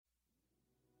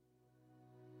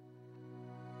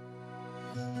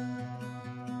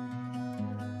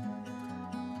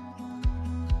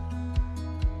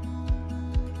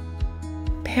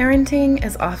Parenting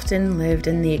is often lived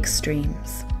in the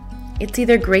extremes. It's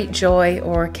either great joy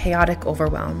or chaotic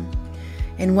overwhelm.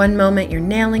 In one moment you're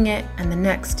nailing it, and the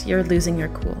next you're losing your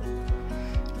cool.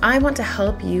 I want to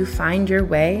help you find your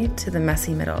way to the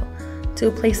messy middle, to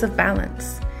a place of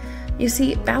balance. You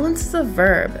see, balance is a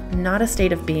verb, not a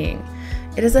state of being.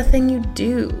 It is a thing you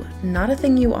do, not a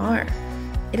thing you are.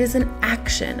 It is an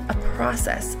action, a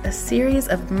process, a series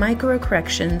of micro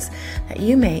corrections that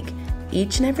you make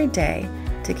each and every day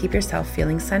to keep yourself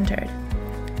feeling centered.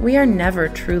 We are never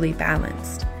truly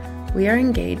balanced. We are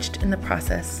engaged in the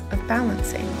process of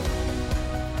balancing.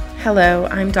 Hello,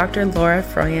 I'm Dr. Laura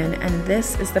Froyen, and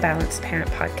this is the Balanced Parent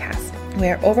Podcast,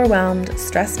 where overwhelmed,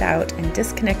 stressed out, and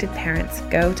disconnected parents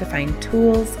go to find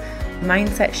tools,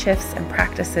 mindset shifts, and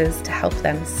practices to help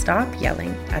them stop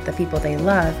yelling at the people they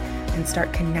love and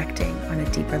start connecting on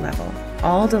a deeper level,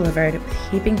 all delivered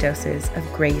with heaping doses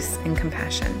of grace and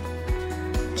compassion.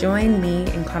 Join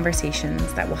me in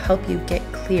conversations that will help you get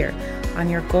clear on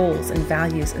your goals and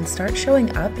values and start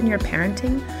showing up in your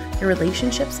parenting, your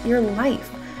relationships, your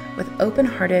life with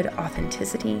open-hearted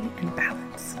authenticity and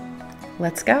balance.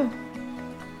 Let's go.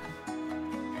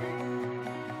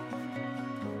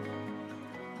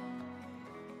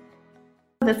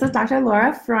 This is Dr.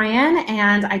 Laura Froyen,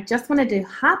 and I just wanted to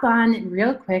hop on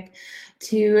real quick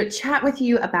to chat with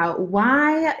you about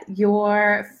why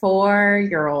your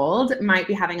 4-year-old might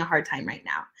be having a hard time right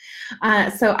now.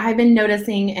 So I've been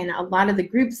noticing in a lot of the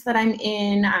groups that I'm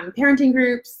in, parenting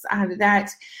groups, that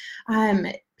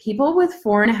people with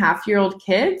 4.5-year-old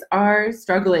kids are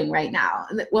struggling right now.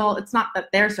 Well, it's not that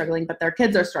they're struggling, but their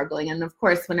kids are struggling. And of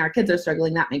course, when our kids are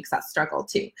struggling, that makes us struggle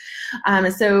too.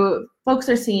 So folks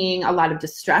are seeing a lot of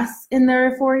distress in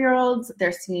their 4-year-olds.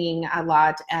 They're seeing a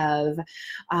lot of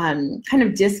kind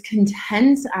of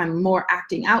discontent, more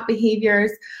acting out behaviors,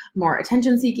 more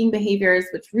attention-seeking behaviors,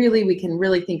 which really we can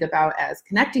really think about as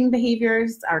connecting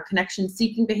behaviors, or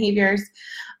connection-seeking behaviors.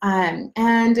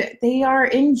 And they are,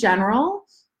 in general,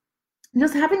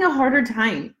 just having a harder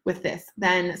time with this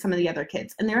than some of the other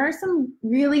kids. And there are some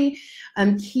really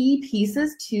key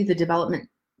pieces to the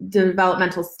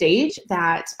developmental stage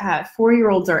that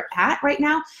 4-year-olds are at right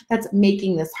now that's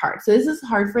making this hard. So this is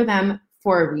hard for them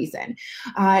for a reason.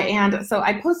 And so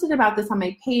I posted about this on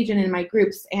my page and in my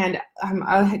groups, and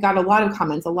I got a lot of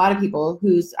comments, a lot of people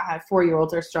whose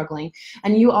 4-year-olds are struggling,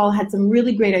 and you all had some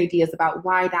really great ideas about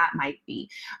why that might be.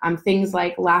 Things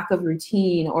like lack of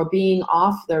routine or being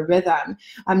off their rhythm,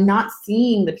 not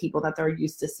seeing the people that they're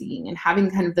used to seeing, and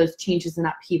having kind of those changes and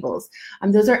upheavals.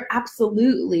 Those are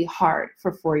absolutely hard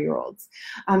for 4-year-olds.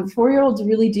 4-year-olds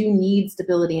really do need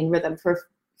stability and rhythm for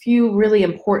few really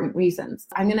important reasons.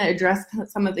 I'm going to address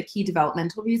some of the key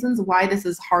developmental reasons why this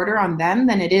is harder on them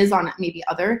than it is on maybe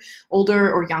other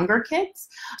older or younger kids.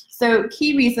 So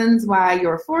key reasons why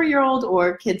your 4-year-old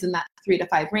or kids in that 3 to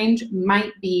 5 range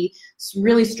might be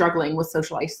really struggling with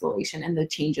social isolation and the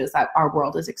changes that our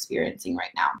world is experiencing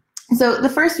right now. So the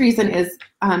first reason is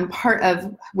part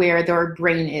of where their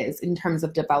brain is in terms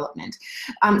of development.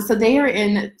 So they are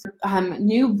in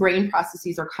new brain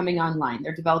processes are coming online.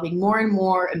 They're developing more and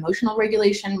more emotional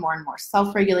regulation, more and more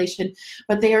self-regulation,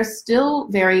 but they are still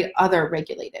very other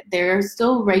regulated. They're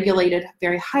still regulated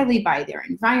very highly by their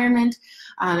environment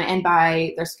and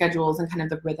by their schedules and kind of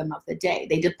the rhythm of the day.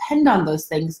 They depend on those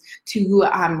things to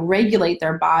regulate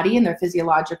their body and their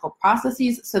physiological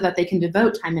processes so that they can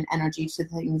devote time and energy to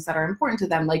things that are important to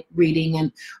them, like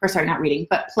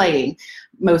playing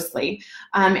mostly.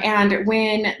 And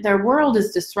when their world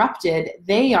is disrupted,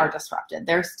 they are disrupted.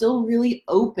 They're still really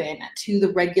open to the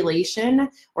regulation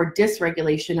or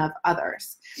dysregulation of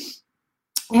others.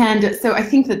 And so I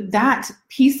think that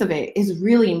piece of it is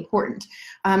really important.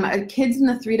 Kids in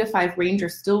the 3 to 5 range are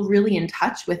still really in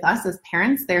touch with us as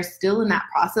parents. They're still in that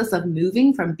process of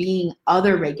moving from being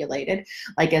other regulated,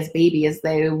 like as babies,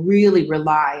 they really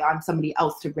rely on somebody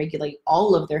else to regulate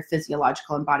all of their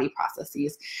physiological and body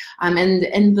processes. And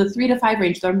in the 3 to 5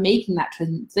 range, they're making that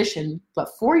transition, but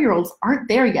 4-year-olds aren't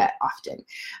there yet often.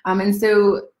 And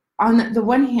so on the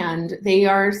one hand,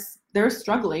 they're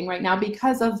struggling right now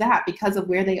because of that, because of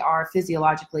where they are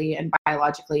physiologically and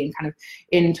biologically and kind of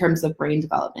in terms of brain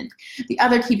development. The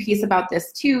other key piece about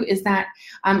this too is that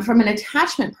from an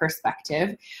attachment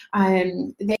perspective,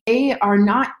 they are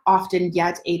not often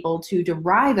yet able to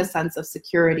derive a sense of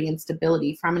security and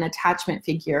stability from an attachment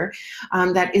figure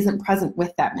that isn't present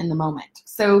with them in the moment.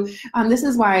 So this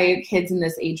is why kids in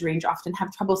this age range often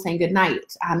have trouble saying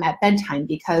goodnight at bedtime,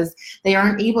 because they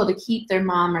aren't able to keep their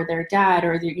mom or their dad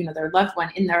or their their loved one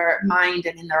in their mind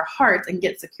and in their hearts and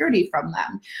get security from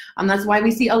them. That's why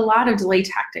we see a lot of delay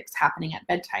tactics happening at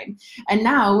bedtime. And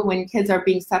now when kids are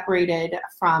being separated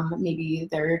from maybe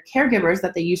their caregivers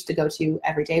that they used to go to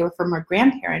every day or from a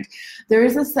grandparent,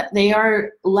 they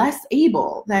are less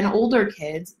able than older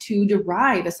kids to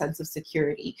derive a sense of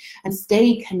security and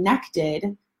stay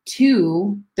connected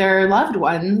to their loved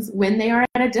ones when they are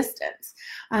at a distance.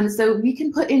 So we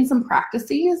can put in some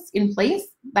practices in place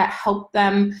that help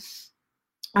them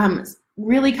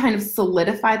really kind of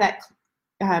solidify that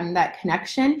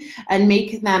connection and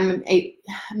make them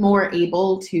more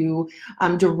able to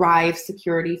derive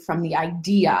security from the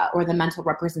idea or the mental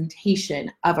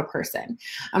representation of a person.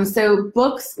 So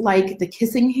books like The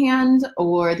Kissing Hand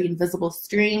or The Invisible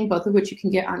String, both of which you can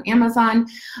get on Amazon,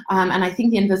 and I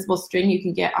think The Invisible String you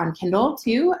can get on Kindle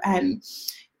too.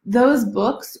 Those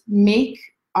books make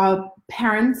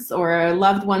parents or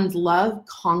loved ones' love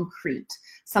concrete,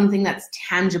 something that's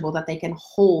tangible that they can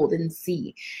hold and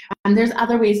see. And there's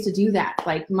other ways to do that.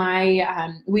 Like my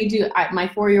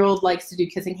 4-year-old likes to do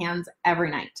kissing hands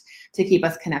every night to keep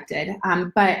us connected.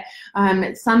 But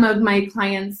some of my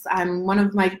clients, one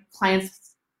of my clients'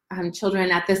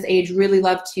 children at this age really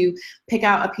love to pick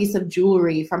out a piece of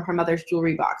jewelry from her mother's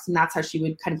jewelry box. And that's how she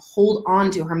would kind of hold on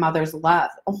to her mother's love,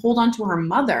 hold on to her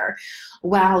mother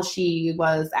while she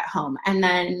was at home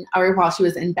or while she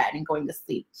was in bed and going to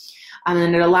sleep.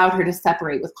 And it allowed her to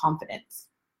separate with confidence.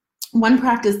 One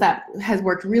practice that has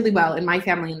worked really well in my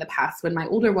family in the past when my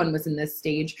older one was in this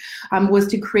stage was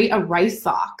to create a rice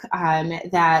sock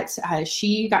that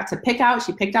she got to pick out.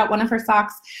 She picked out one of her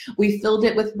socks. We filled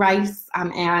it with rice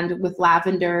and with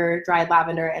lavender, dried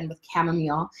lavender, and with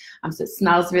chamomile. So it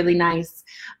smells really nice.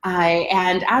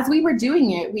 And as we were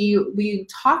doing it, we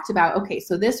talked about, okay,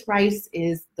 so this rice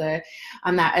is that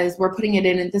as we're putting it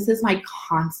in, and this is my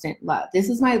constant love. This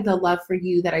is the love for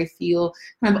you that I feel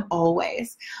kind of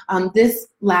always. This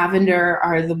lavender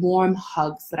are the warm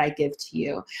hugs that I give to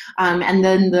you. And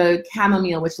then the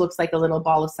chamomile, which looks like a little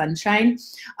ball of sunshine.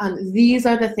 These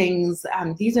are the things,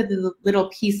 these are the little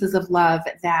pieces of love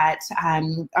that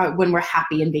when we're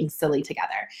happy and being silly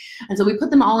together. And so we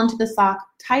put them all into the sock,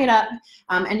 tie it up,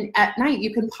 and at night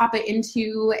you can pop it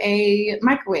into a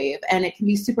microwave and it can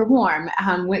be super warm.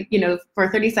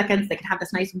 For 30 seconds, they can have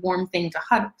this nice warm thing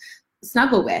to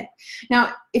snuggle with.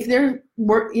 Now, if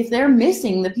they're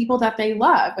missing the people that they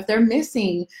love, if they're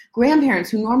missing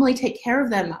grandparents who normally take care of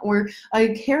them, or a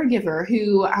caregiver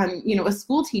who, a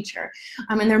school teacher,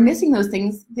 and they're missing those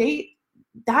things,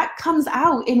 that comes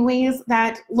out in ways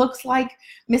that looks like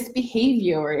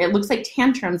misbehavior. It looks like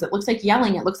tantrums. It looks like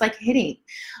yelling. It looks like hitting.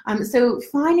 So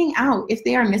finding out if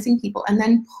they are missing people and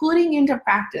then putting into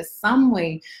practice some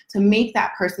way to make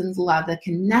that person's love, the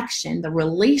connection, the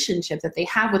relationship that they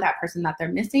have with that person that they're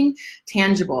missing,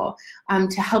 tangible,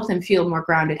 to help them feel more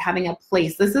grounded, having a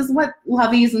place. This is what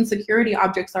loveys and security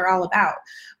objects are all about,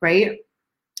 right?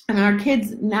 And our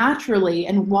kids naturally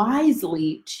and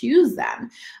wisely choose them.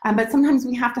 But sometimes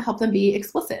we have to help them be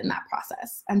explicit in that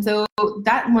process. And so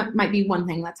that might be one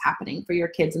thing that's happening for your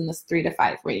kids in this 3 to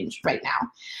 5 range right now.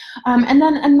 And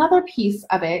then another piece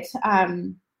of it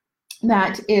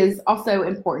that is also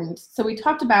important. So we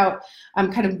talked about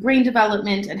kind of brain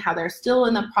development and how they're still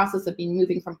in the process of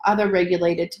moving from other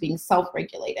regulated to being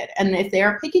self-regulated. And if they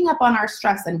are picking up on our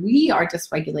stress and we are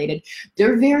dysregulated,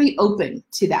 they're very open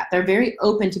to that. They're very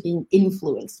open to being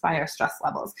influenced by our stress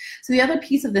levels. So the other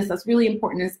piece of this that's really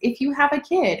important is if you have a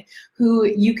kid who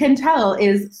you can tell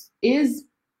is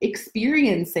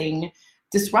experiencing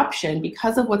disruption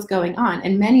because of what's going on,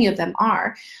 and many of them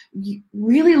are,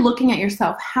 really looking at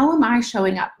yourself, how am I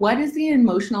showing up? What is the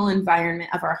emotional environment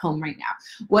of our home right now?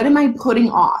 What am I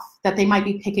putting off that they might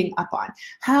be picking up on?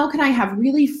 How can I have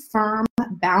really firm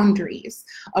boundaries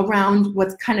around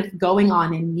what's kind of going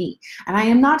on in me? And I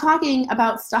am not talking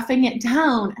about stuffing it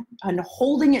down and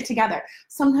holding it together.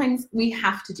 Sometimes we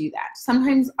have to do that.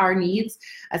 Sometimes our needs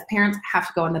as parents have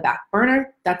to go on the back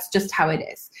burner. That's just how it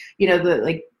is.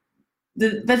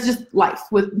 That's just life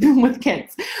with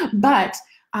kids. But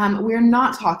we're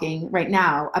not talking right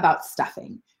now about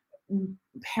stuffing.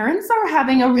 Parents are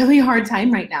having a really hard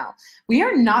time right now. We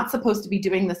are not supposed to be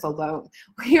doing this alone.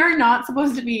 We are not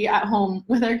supposed to be at home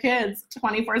with our kids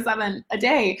 24/7 a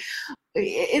day.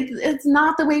 It's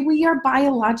not the way we are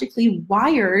biologically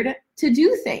wired to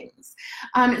do things.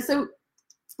 So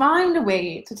find a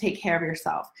way to take care of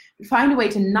yourself. Find a way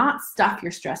to not stuff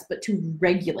your stress, but to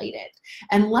regulate it.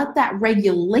 And let that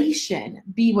regulation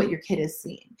be what your kid is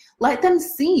seeing. Let them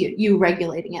see you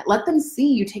regulating it. Let them see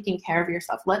you taking care of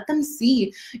yourself. Let them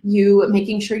see you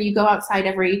making sure you go outside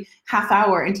every half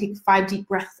hour and take 5 deep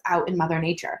breaths out in Mother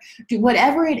Nature. Do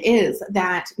whatever it is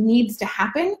that needs to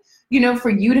happen, for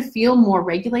you to feel more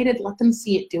regulated. Let them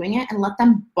see it doing it, and let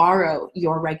them borrow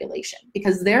your regulation,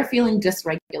 because they're feeling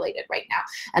dysregulated right now,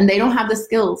 and they don't have the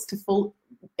skills to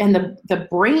and the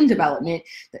brain development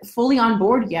fully on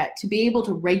board yet to be able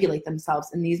to regulate themselves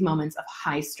in these moments of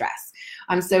high stress.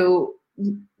 So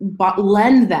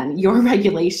lend them your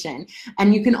regulation,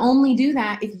 and you can only do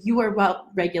that if you are well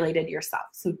regulated yourself.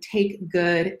 So take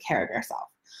good care of yourself.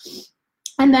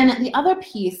 And then the other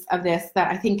piece of this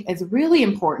that I think is really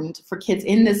important for kids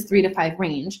in this 3 to 5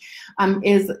 range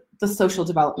is the social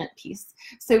development piece.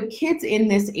 So kids in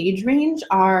this age range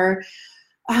are,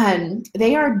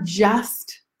 they are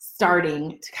just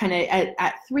starting to kind of,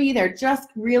 at 3, they're just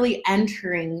really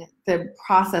entering the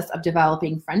process of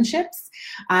developing friendships.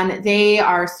 They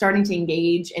are starting to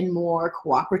engage in more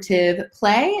cooperative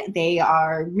play. They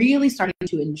are really starting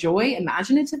to enjoy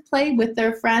imaginative play with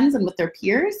their friends and with their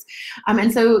peers.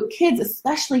 And so kids,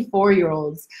 especially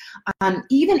 4-year-olds,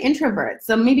 even introverts,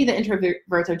 so maybe the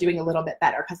introverts are doing a little bit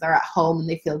better because they're at home and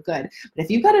they feel good. But if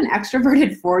you've got an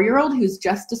extroverted 4-year-old who's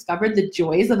just discovered the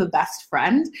joys of a best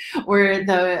friend, or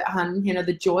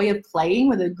the joy of playing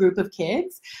with a group of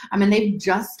kids, and they've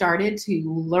just started to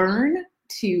learn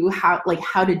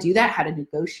how to do that, how to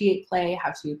negotiate play,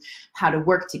 how to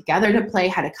work together to play,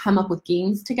 how to come up with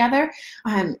games together.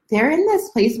 They're in this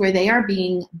place where they are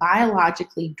being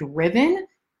biologically driven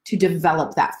to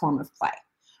develop that form of play.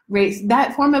 Right?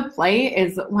 That form of play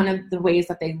is one of the ways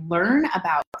that they learn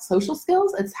about social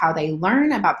skills. It's how they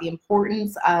learn about the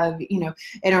importance of,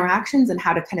 interactions and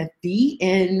how to kind of be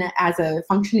in as a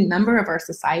functioning member of our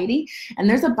society. And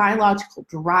there's a biological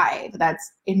drive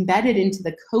that's embedded into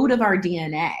the code of our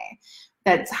DNA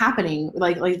that's happening,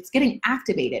 like it's getting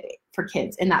activated for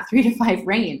kids in that 3 to 5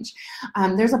 range.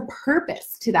 There's a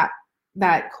purpose to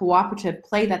that cooperative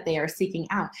play that they are seeking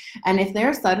out. And if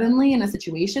they're suddenly in a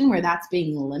situation where that's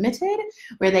being limited,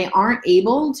 where they aren't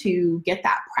able to get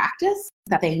that practice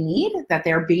that they need, that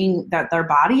their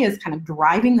body is kind of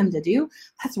driving them to do,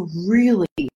 that's really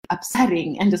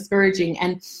upsetting and discouraging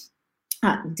and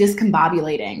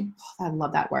discombobulating. Oh, I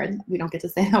love that word. We don't get to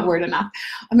say that word enough.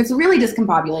 It's really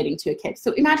discombobulating to a kid.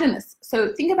 So imagine this.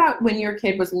 So think about when your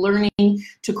kid was learning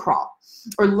to crawl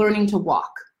or learning to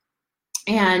walk.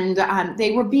 And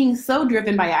they were being so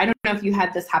driven by it. I don't know if you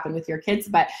had this happen with your kids,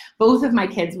 but both of my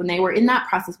kids, when they were in that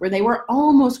process where they were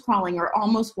almost crawling or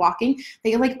almost walking,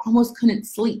 they almost couldn't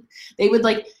sleep. They would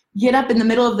get up in the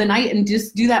middle of the night and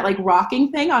just do that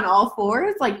rocking thing on all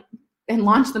fours, and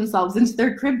launch themselves into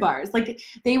their crib bars.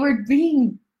 They were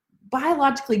being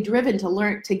biologically driven to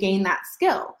learn to gain that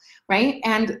skill, right?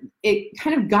 And it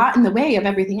kind of got in the way of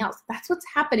everything else. That's what's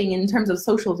happening in terms of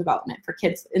social development for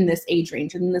kids in this age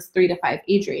range, in this 3 to 5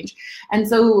 age range. And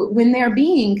so when they're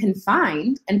being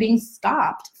confined and being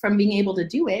stopped from being able to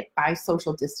do it by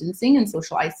social distancing and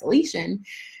social isolation,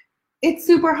 it's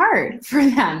super hard for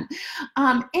them.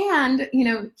 And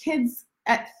kids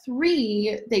at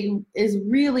 3, is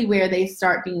really where they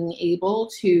start being able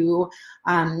to,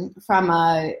 from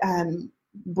a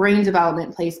brain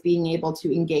development place, being able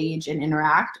to engage and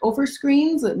interact over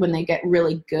screens when they get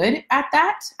really good at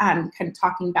that, kind of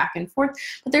talking back and forth,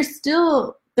 but they're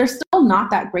still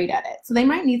not that great at it. So they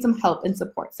might need some help and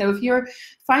support. So if you're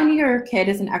finding your kid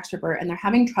is an extrovert and they're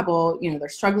having trouble, they're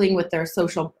struggling with their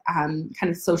social, kind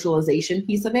of socialization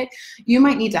piece of it, you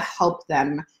might need to help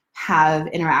them have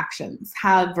interactions,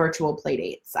 have virtual play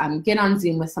dates, get on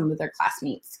Zoom with some of their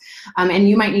classmates. And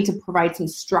you might need to provide some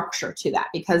structure to that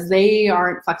because they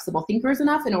aren't flexible thinkers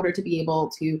enough in order to be able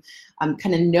to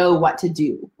kind of know what to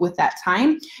do with that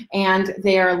time. And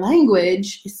their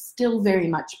language is still very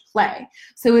much play.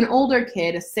 So an older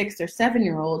kid, a 6 or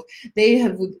 7-year-old, they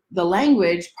have the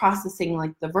language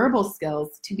processing, the verbal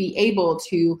skills to be able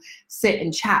to sit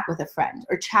and chat with a friend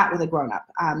or chat with a grown-up,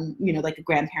 like a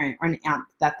grandparent or an aunt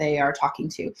that they are talking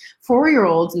to.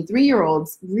 4-year-olds and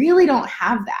 3-year-olds really don't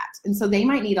have that. And so they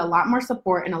might need a lot more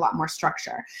support and a lot more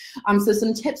structure. So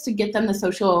some tips to get them the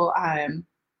social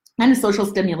kind of social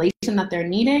stimulation that they're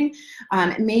needing,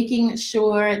 making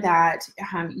sure that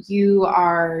you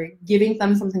are giving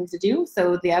them something to do.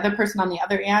 So the other person on the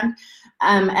other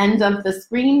end of the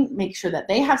screen, make sure that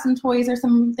they have some toys or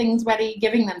some things ready,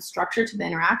 giving them structure to the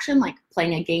interaction, like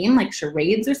playing a game like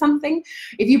charades or something.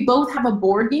 If you both have a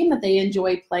board game that they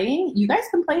enjoy playing, you guys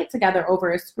can play it together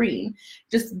over a screen.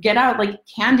 Just get out like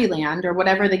Candyland or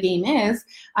whatever the game is,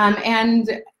 and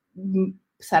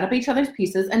set up each other's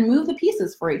pieces and move the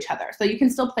pieces for each other so you can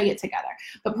still play it together.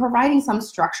 But providing some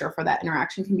structure for that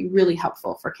interaction can be really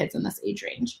helpful for kids in this age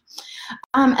range.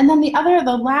 And then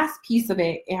the last piece of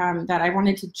it that I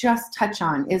wanted to just touch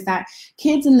on is that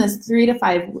kids in this 3 to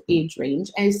 5 age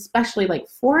range, especially like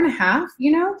 4 and a half,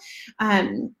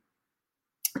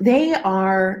 they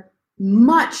are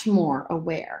much more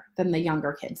aware than the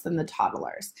younger kids, than the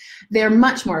toddlers. They're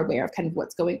much more aware of kind of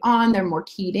what's going on. They're more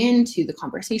keyed into the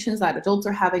conversations that adults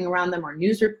are having around them or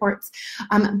news reports.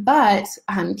 But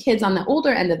kids on the older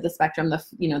end of the spectrum,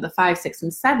 the 5, 6,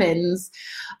 and 7s,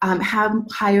 have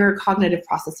higher cognitive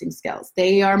processing skills.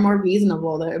 They are more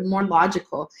reasonable. They're more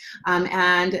logical,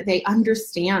 and they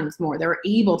understand more. They're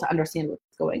able to understand what's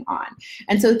going on.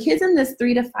 And so kids in this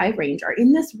 3 to 5 range are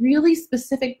in this really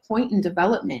specific point in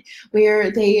development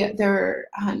where their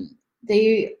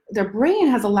brain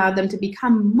has allowed them to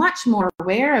become much more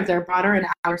aware of their broader and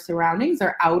outer surroundings,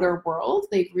 their outer world.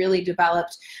 They've really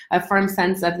developed a firm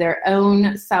sense of their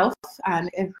own self,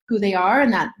 and who they are,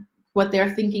 and that what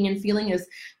they're thinking and feeling is,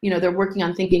 they're working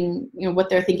on thinking, what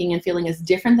they're thinking and feeling is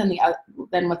different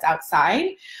than what's outside.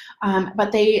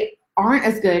 But they aren't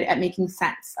as good at making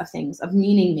sense of things, of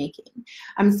meaning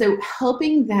making. So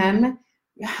helping them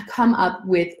come up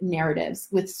with narratives,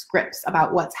 with scripts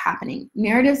about what's happening.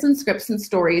 Narratives and scripts and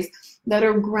stories that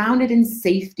are grounded in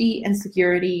safety and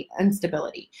security and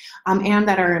stability, and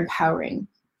that are empowering.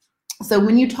 So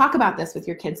when you talk about this with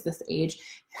your kids this age,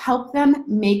 help them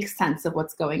make sense of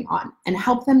what's going on and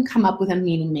help them come up with a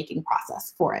meaning-making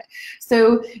process for it.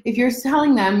 So if you're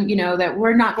telling them, that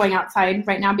we're not going outside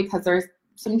right now because there's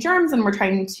some germs and we're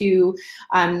trying to,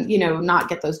 not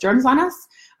get those germs on us,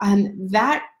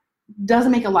 that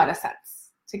doesn't make a lot of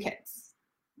sense to kids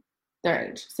their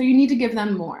age. So you need to give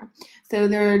them more. So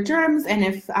there are germs, and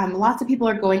if lots of people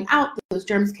are going out, those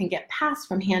germs can get passed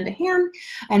from hand to hand.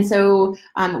 And so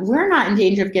we're not in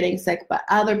danger of getting sick, but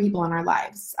other people in our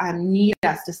lives need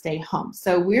us to stay home.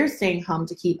 So we're staying home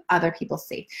to keep other people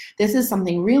safe. This is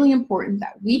something really important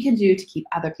that we can do to keep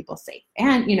other people safe.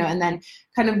 And, and then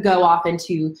kind of go off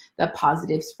into the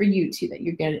positives for you too, that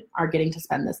you are getting to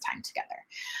spend this time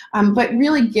together. But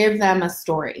really give them a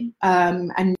story,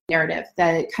 a narrative,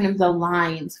 that kind of the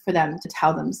lines for them to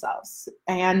tell themselves.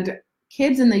 And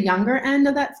kids in the younger end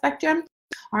of that spectrum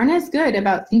aren't as good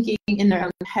about thinking in their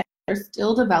own head. They're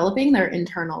still developing their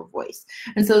internal voice.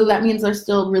 And so that means they're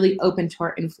still really open to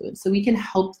our influence. So we can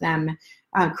help them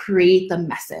create the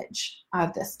message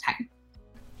of this time.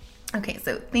 Okay,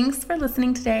 so thanks for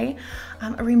listening today.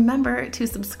 Remember to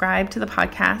subscribe to the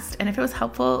podcast. And if it was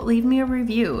helpful, leave me a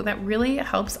review. That really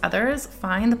helps others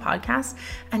find the podcast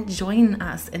and join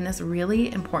us in this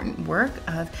really important work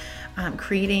of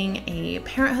creating a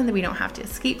parenthood that we don't have to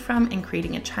escape from, and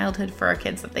creating a childhood for our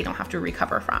kids that they don't have to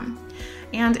recover from.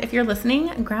 And if you're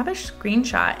listening, grab a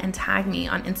screenshot and tag me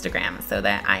on Instagram so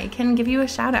that I can give you a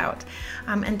shout out.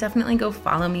 And definitely go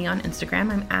follow me on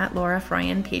Instagram. I'm at Laura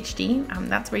Froyen, PhD.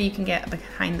 That's where you can get a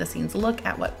behind the scenes look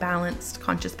at what balanced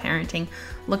conscious parenting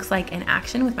looks like in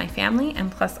action with my family.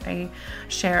 And plus I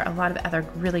share a lot of other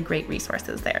really great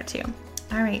resources there too.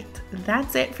 All right,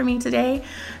 that's it for me today.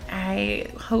 I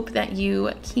hope that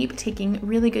you keep taking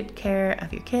really good care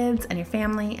of your kids and your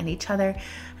family and each other,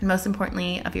 and most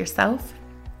importantly, of yourself.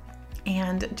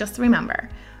 And just remember,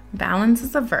 balance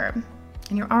is a verb,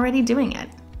 and you're already doing it.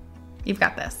 You've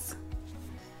got this.